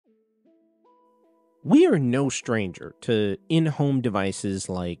We are no stranger to in-home devices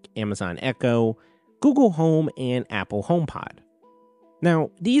like Amazon Echo, Google Home, and Apple HomePod. Now,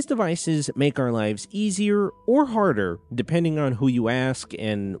 these devices make our lives easier or harder depending on who you ask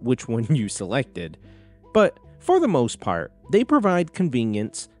and which one you selected. But for the most part, they provide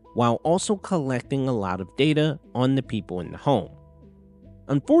convenience while also collecting a lot of data on the people in the home.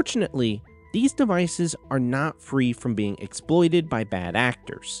 Unfortunately, these devices are not free from being exploited by bad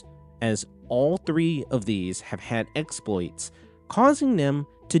actors, as all three of these have had exploits, causing them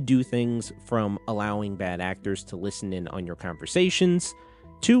to do things from allowing bad actors to listen in on your conversations,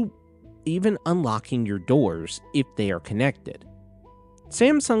 to even unlocking your doors if they are connected.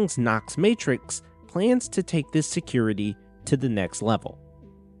 Samsung's Knox Matrix plans to take this security to the next level.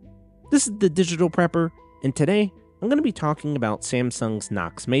 This is the Digital Prepper, and today I'm going to be talking about Samsung's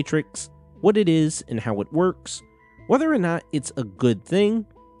Knox Matrix, what it is and how it works, whether or not it's a good thing,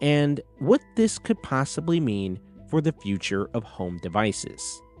 and what this could possibly mean for the future of home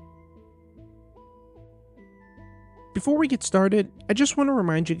devices. Before we get started, I just want to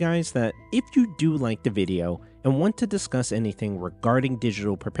remind you guys that if you do like the video and want to discuss anything regarding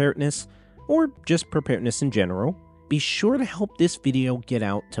digital preparedness, or just preparedness in general, be sure to help this video get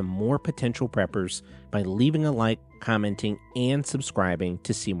out to more potential preppers by leaving a like, commenting, and subscribing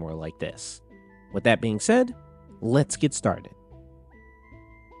to see more like this. With that being said, let's get started.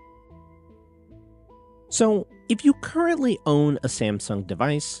 So, if you currently own a Samsung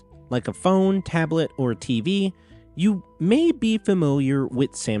device, like a phone, tablet, or TV, you may be familiar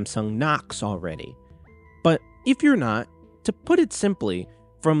with Samsung Knox already. But if you're not, to put it simply,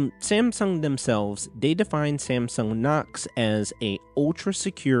 from Samsung themselves, they define Samsung Knox as a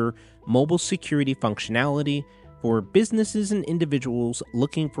ultra-secure mobile security functionality for businesses and individuals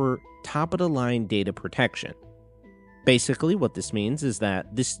looking for top-of-the-line data protection. Basically, what this means is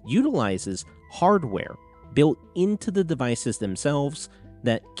that this utilizes hardware built into the devices themselves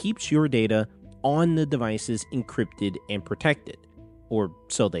that keeps your data on the devices encrypted and protected, or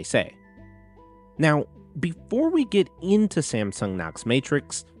so they say. Now, before we get into Samsung Knox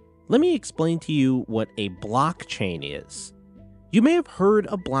Matrix, let me explain to you what a blockchain is. You may have heard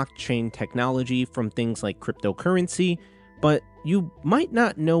of blockchain technology from things like cryptocurrency, but you might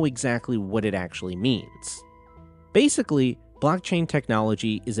not know exactly what it actually means. Basically, blockchain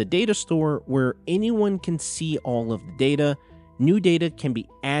technology is a data store where anyone can see all of the data. New data can be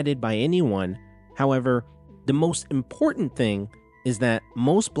added by anyone. However, the most important thing is that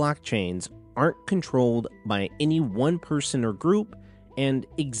most blockchains aren't controlled by any one person or group, and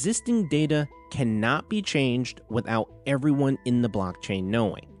existing data cannot be changed without everyone in the blockchain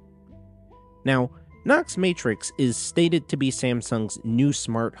knowing. Now, Knox Matrix is stated to be Samsung's new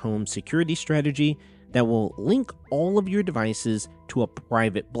smart home security strategy that will link all of your devices to a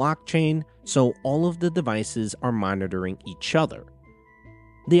private blockchain, so all of the devices are monitoring each other.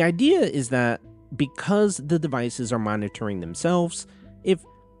 The idea is that because the devices are monitoring themselves, if,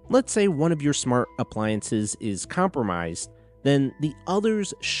 let's say, one of your smart appliances is compromised, then the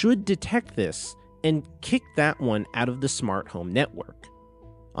others should detect this and kick that one out of the smart home network.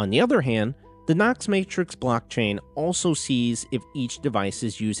 On the other hand, the Knox Matrix blockchain also sees if each device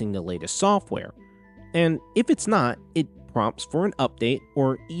is using the latest software, and if it's not, it prompts for an update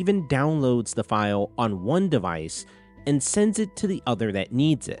or even downloads the file on one device and sends it to the other that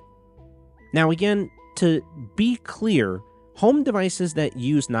needs it. Now again, to be clear, home devices that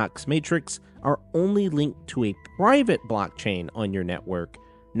use Knox Matrix are only linked to a private blockchain on your network,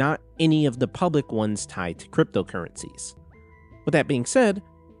 not any of the public ones tied to cryptocurrencies. With that being said,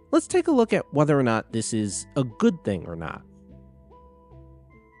 let's take a look at whether or not this is a good thing or not.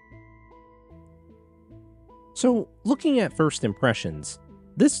 So, looking at first impressions,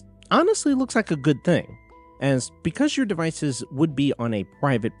 this honestly looks like a good thing, as because your devices would be on a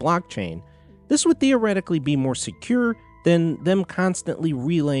private blockchain, this would theoretically be more secure than them constantly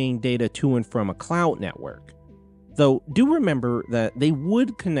relaying data to and from a cloud network. Though, do remember that they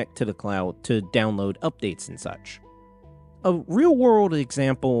would connect to the cloud to download updates and such. A real-world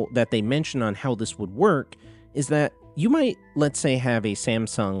example that they mention on how this would work is that you might, let's say, have a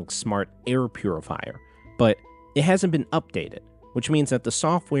Samsung smart air purifier, but it hasn't been updated, which means that the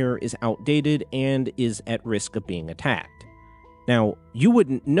software is outdated and is at risk of being attacked. Now, you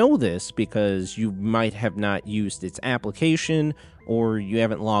wouldn't know this because you might have not used its application or you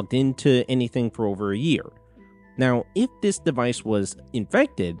haven't logged into anything for over a year. Now, if this device was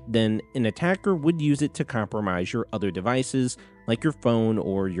infected, then an attacker would use it to compromise your other devices like your phone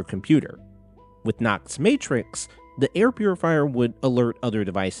or your computer. With Knox Matrix, the air purifier would alert other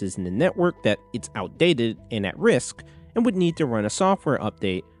devices in the network that it's outdated and at risk and would need to run a software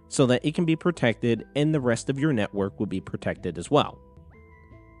update so that it can be protected and the rest of your network will be protected as well.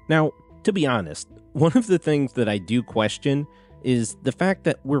 Now, to be honest, one of the things that I do question is the fact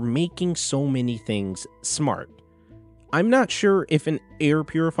that we're making so many things smart. I'm not sure if an air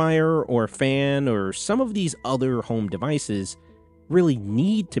purifier or a fan or some of these other home devices really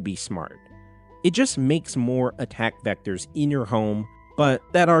need to be smart. It just makes more attack vectors in your home, but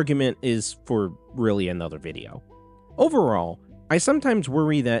that argument is for really another video. Overall, I sometimes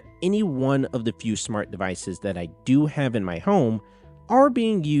worry that any one of the few smart devices that I do have in my home are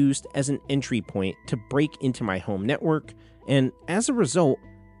being used as an entry point to break into my home network, and as a result,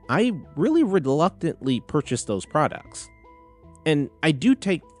 I really reluctantly purchase those products. And I do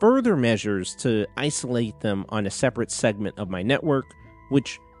take further measures to isolate them on a separate segment of my network,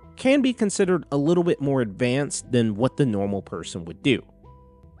 which can be considered a little bit more advanced than what the normal person would do.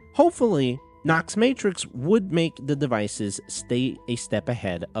 Hopefully, Knox Matrix would make the devices stay a step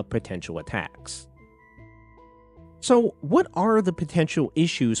ahead of potential attacks. So, what are the potential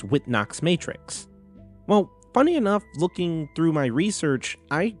issues with Knox Matrix? Well, funny enough, looking through my research,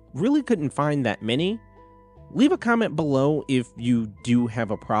 I really couldn't find that many. Leave a comment below if you do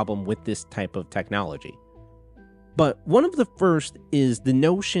have a problem with this type of technology. But one of the first is the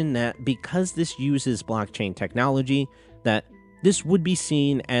notion that because this uses blockchain technology, that this would be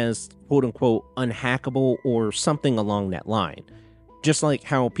seen as quote-unquote unhackable or something along that line. Just like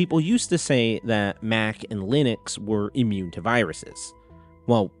how people used to say that Mac and Linux were immune to viruses.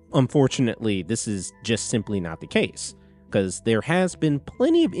 Well, unfortunately, this is just simply not the case, because there has been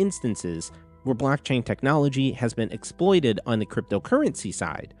plenty of instances where blockchain technology has been exploited on the cryptocurrency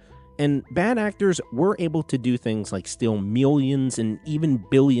side, and bad actors were able to do things like steal millions and even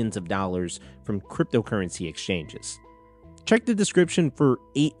billions of dollars from cryptocurrency exchanges. Check the description for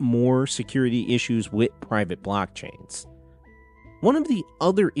 8 more security issues with private blockchains. One of the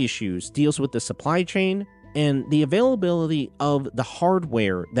other issues deals with the supply chain and the availability of the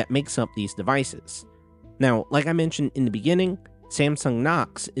hardware that makes up these devices. Now, like I mentioned in the beginning, Samsung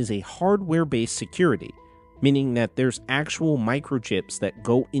Knox is a hardware-based security, meaning that there's actual microchips that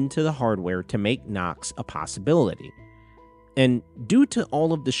go into the hardware to make Knox a possibility. And due to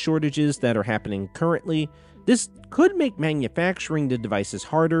all of the shortages that are happening currently, this could make manufacturing the devices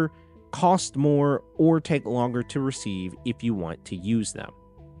harder, cost more, or take longer to receive if you want to use them.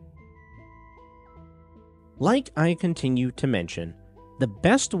 Like I continue to mention, the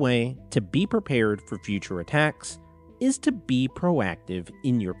best way to be prepared for future attacks is to be proactive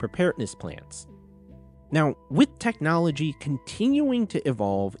in your preparedness plans. Now, with technology continuing to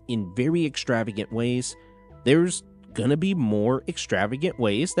evolve in very extravagant ways, there's gonna be more extravagant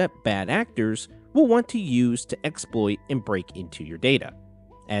ways that bad actors will want to use to exploit and break into your data,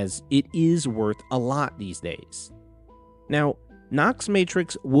 as it is worth a lot these days. Now, Knox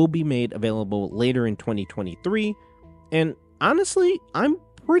Matrix will be made available later in 2023, and honestly, I'm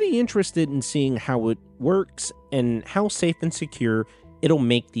pretty interested in seeing how it works and how safe and secure it'll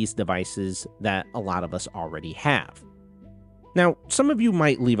make these devices that a lot of us already have. Now, some of you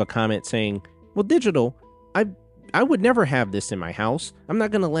might leave a comment saying, well, Digital, I would never have this in my house. I'm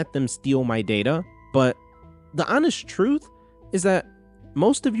not going to let them steal my data. But the honest truth is that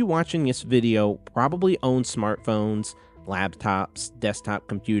most of you watching this video probably own smartphones, laptops, desktop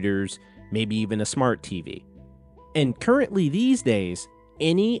computers, maybe even a smart TV. And currently these days,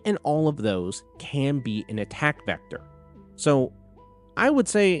 any and all of those can be an attack vector. So I would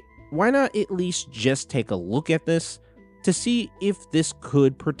say, why not at least just take a look at this to see if this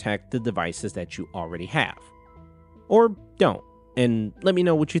could protect the devices that you already have. Or don't, and let me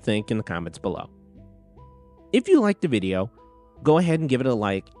know what you think in the comments below. If you liked the video, go ahead and give it a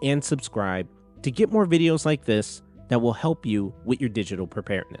like and subscribe to get more videos like this that will help you with your digital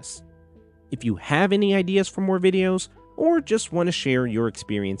preparedness. If you have any ideas for more videos, or just want to share your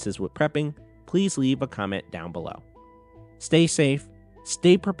experiences with prepping, please leave a comment down below. Stay safe,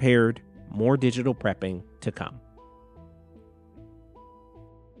 stay prepared, more digital prepping to come.